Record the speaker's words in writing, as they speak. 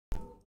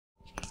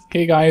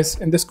Hey guys,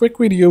 in this quick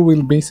video,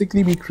 we'll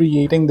basically be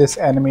creating this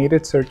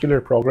animated circular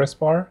progress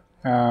bar.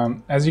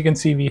 As you can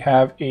see, we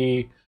have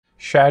a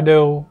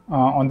shadow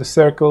on the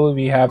circle,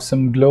 we have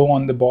some glow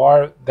on the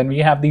bar, then we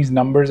have these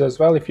numbers as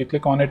well. If you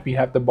click on it, we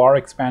have the bar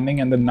expanding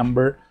and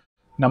the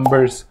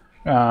numbers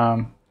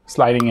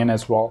sliding in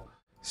as well.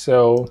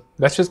 So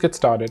let's just get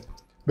started.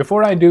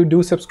 Before I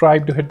do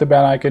subscribe, to hit the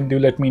bell icon, do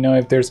let me know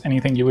if there's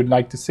anything you would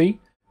like to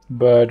see.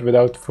 But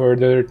without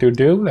further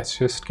ado, let's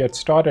just get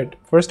started.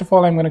 First of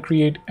all, I'm going to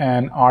create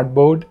an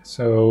artboard.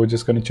 So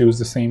just going to choose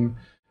the same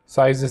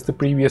size as the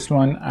previous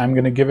one. I'm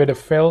going to give it a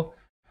fill.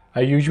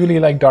 I usually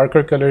like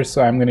darker colors,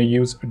 so I'm going to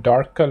use a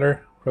dark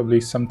color, probably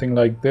something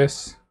like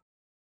this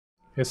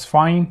is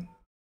fine.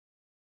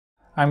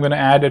 I'm going to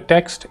add a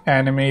text,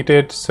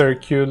 animated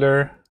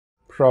circular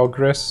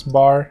progress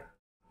bar,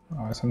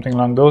 something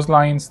along those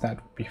lines.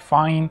 That would be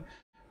fine.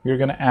 We're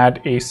going to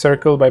add a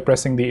circle by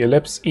pressing the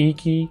ellipse E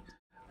key.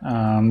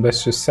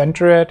 Let's just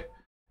center it,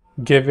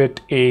 give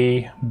it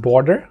a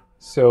border.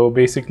 So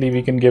basically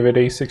we can give it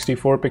a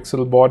 64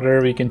 pixel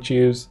border. We can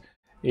choose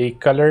a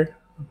color,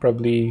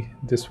 probably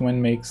this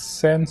one makes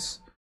sense.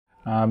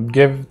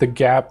 Give the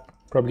gap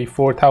probably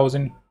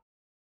 4,000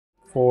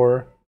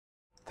 pixels.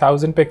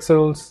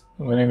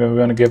 We're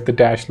going to give the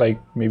dash like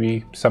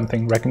maybe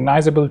something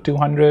recognizable,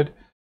 200.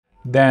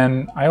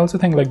 Then I also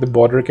think like the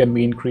border can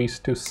be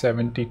increased to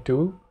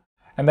 72.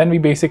 And then we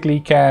basically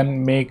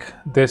can make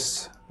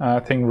this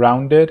thing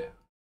rounded,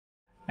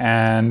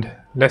 and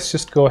let's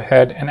just go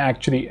ahead and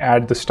actually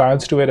add the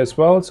styles to it as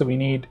well. So we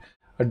need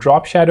a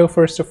drop shadow.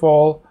 First of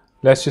all,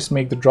 let's just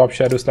make the drop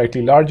shadow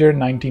slightly larger.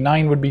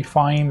 99 would be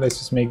fine. Let's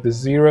just make this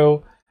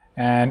 0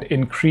 and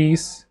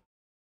increase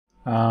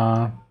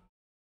the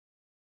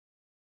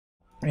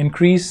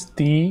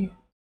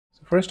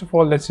so first of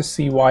all, let's just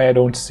see why I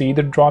don't see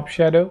the drop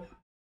shadow.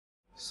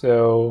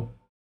 So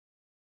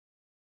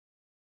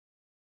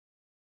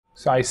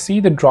I see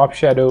the drop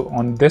shadow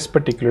on this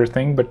particular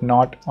thing, but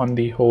not on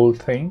the whole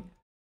thing.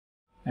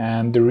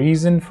 And the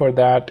reason for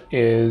that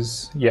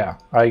is, yeah,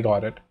 I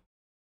got it.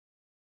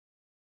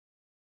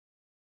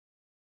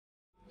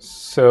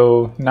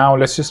 So now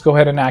let's just go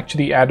ahead and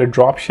actually add a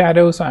drop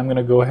shadow. So I'm going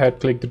to go ahead,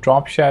 click the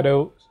drop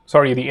shadow,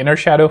 sorry, the inner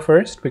shadow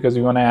first, because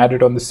we want to add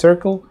it on the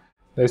circle.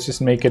 Let's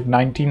just make it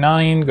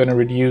 99. Going to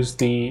reduce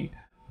the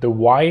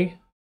Y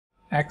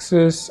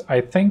axis. I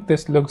think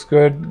this looks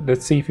good.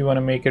 Let's see if you want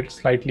to make it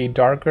slightly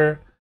darker.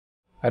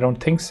 I don't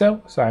think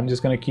so, so I'm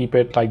just going to keep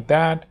it like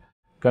that.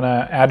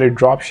 Gonna add a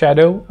drop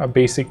shadow. I'm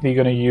basically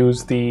going to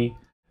use the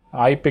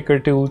eye picker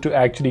tool to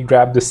actually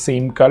grab the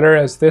same color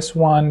as this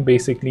one,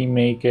 basically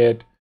make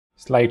it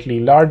slightly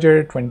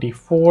larger,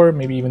 24,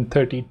 maybe even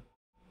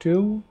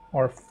 32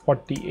 or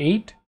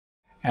 48,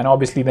 and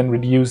obviously then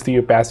reduce the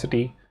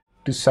opacity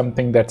to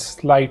something that's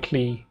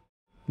slightly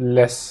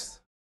less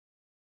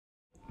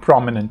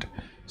prominent.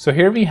 So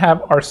here we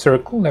have our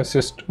circle. Let's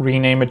just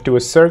rename it to a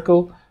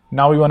circle.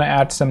 Now we want to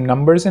add some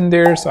numbers in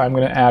there. So I'm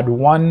going to add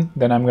 1,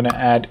 then I'm going to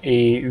add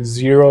a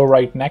 0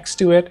 right next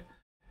to it,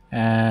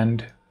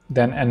 and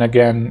then and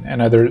again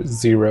another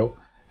 0,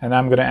 and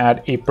I'm going to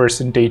add a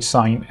percentage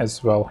sign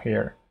as well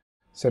here.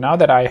 So now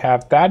that I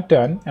have that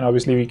done, and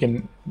obviously we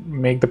can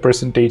make the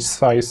percentage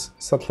size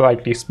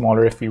slightly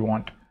smaller if we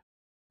want.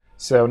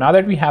 So now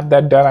that we have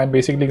that done, I'm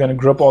basically going to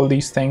group all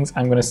these things.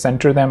 I'm going to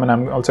center them, and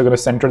I'm also going to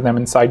center them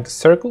inside the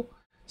circle.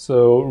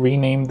 So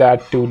rename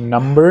that to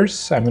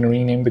numbers. I'm going to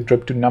rename the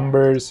group to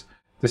numbers.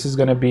 This is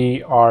going to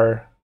be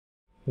our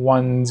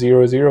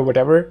 100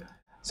 whatever.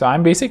 So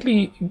I'm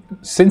basically,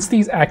 since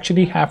these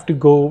actually have to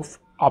go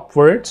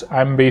upwards,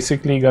 I'm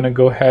basically going to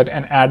go ahead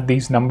and add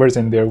these numbers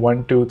in there.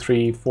 1 2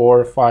 3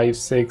 4 5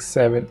 6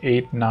 7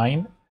 8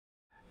 9.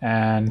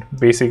 And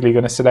basically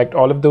going to select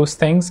all of those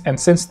things. And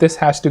since this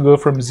has to go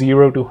from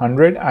 0 to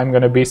 100, I'm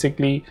going to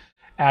basically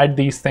add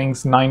these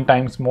things 9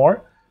 times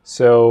more.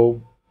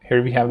 So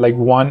here we have like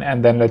 1,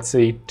 and then let's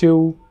say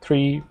 2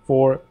 3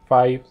 4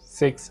 5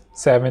 6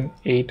 7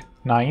 8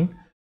 9,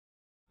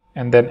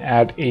 and then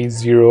add a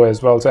 0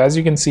 as well. So as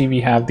you can see,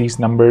 we have these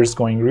numbers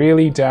going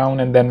really down,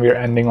 and then we're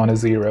ending on a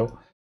 0.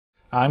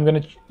 I'm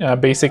going to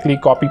basically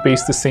copy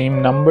paste the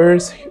same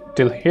numbers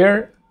till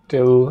here,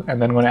 and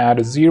then I'm going to add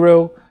a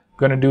 0.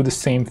 Going to do the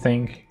same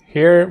thing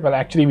here. Well,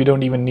 actually we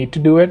don't even need to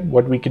do it.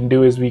 What we can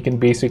do is we can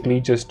basically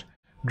just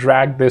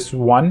drag this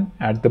 1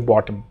 at the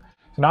bottom.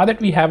 So now that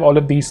we have all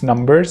of these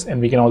numbers,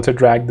 and we can also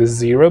drag this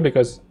 0,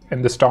 because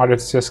in the start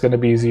it's just going to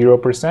be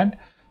 0%.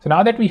 So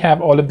now that we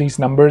have all of these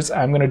numbers,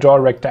 I'm going to draw a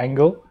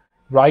rectangle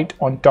right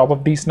on top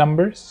of these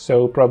numbers.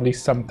 So probably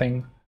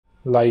something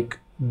like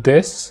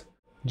this,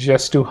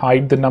 just to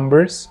hide the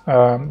numbers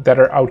that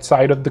are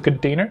outside of the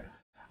container.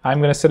 I'm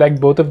going to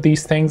select both of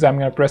these things. I'm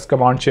going to press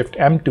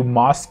Command-Shift-M to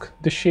mask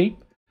the shape.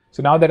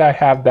 So now that I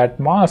have that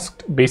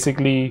masked,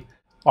 basically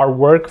our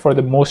work for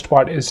the most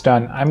part is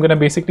done. I'm going to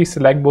basically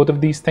select both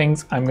of these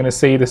things. I'm going to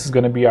say this is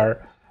going to be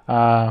our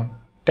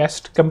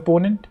test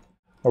component,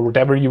 or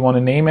whatever you want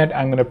to name it.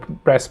 I'm going to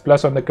press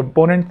plus on the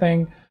component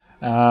thing.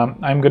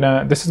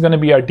 This is going to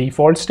be our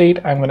default state.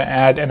 I'm going to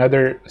add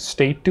another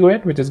state to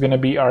it, which is going to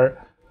be our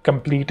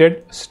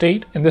completed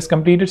state. In this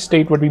completed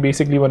state, what we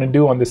basically want to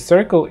do on this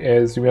circle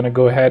is we want to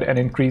go ahead and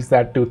increase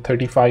that to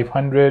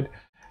 3500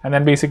 and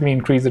then basically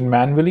increase it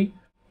manually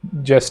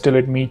just till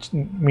it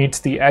meets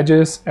the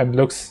edges and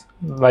looks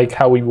like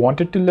how we want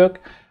it to look.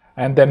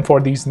 And then for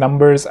these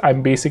numbers,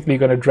 I'm basically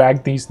going to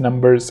drag these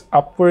numbers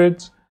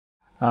upwards.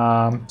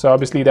 So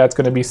obviously that's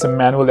going to be some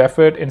manual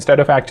effort. Instead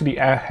of actually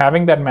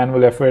having that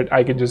manual effort,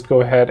 I can just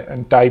go ahead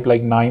and type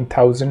like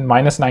 9,000,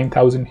 minus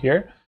 9,000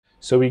 here.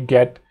 So we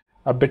get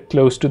a bit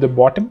close to the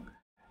bottom.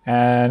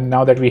 And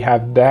now that we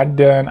have that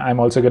done, I'm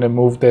also going to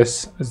move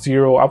this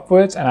 0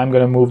 upwards, and I'm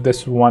going to move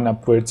this 1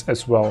 upwards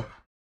as well.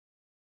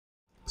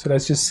 So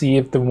let's just see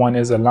if the 1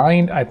 is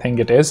aligned. I think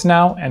it is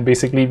now. And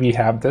basically we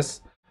have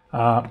this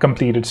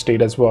completed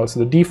state as well. So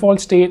the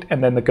default state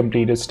and then the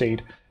completed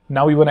state.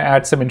 Now we want to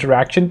add some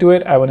interaction to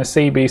it. I want to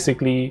say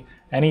basically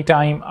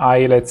anytime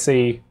I, let's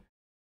say,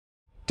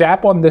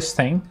 tap on this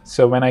thing.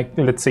 So when I,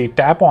 let's say,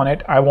 tap on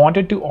it, I want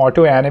it to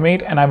auto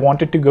animate and I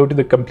want it to go to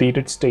the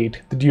completed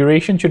state. The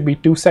duration should be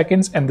 2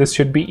 seconds and this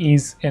should be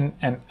ease in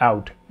and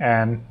out.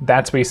 And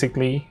that's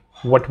basically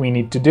what we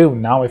need to do.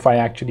 Now if I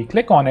actually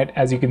click on it,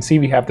 as you can see,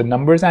 we have the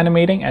numbers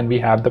animating and we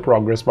have the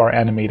progress bar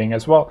animating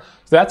as well.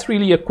 So that's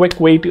really a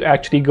quick way to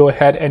actually go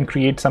ahead and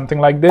create something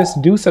like this.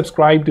 Do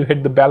subscribe, to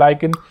hit the bell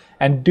icon,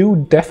 and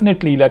do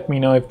definitely let me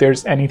know if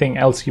there's anything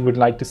else you would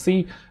like to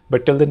see.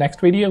 But till the next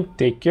video,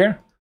 take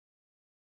care.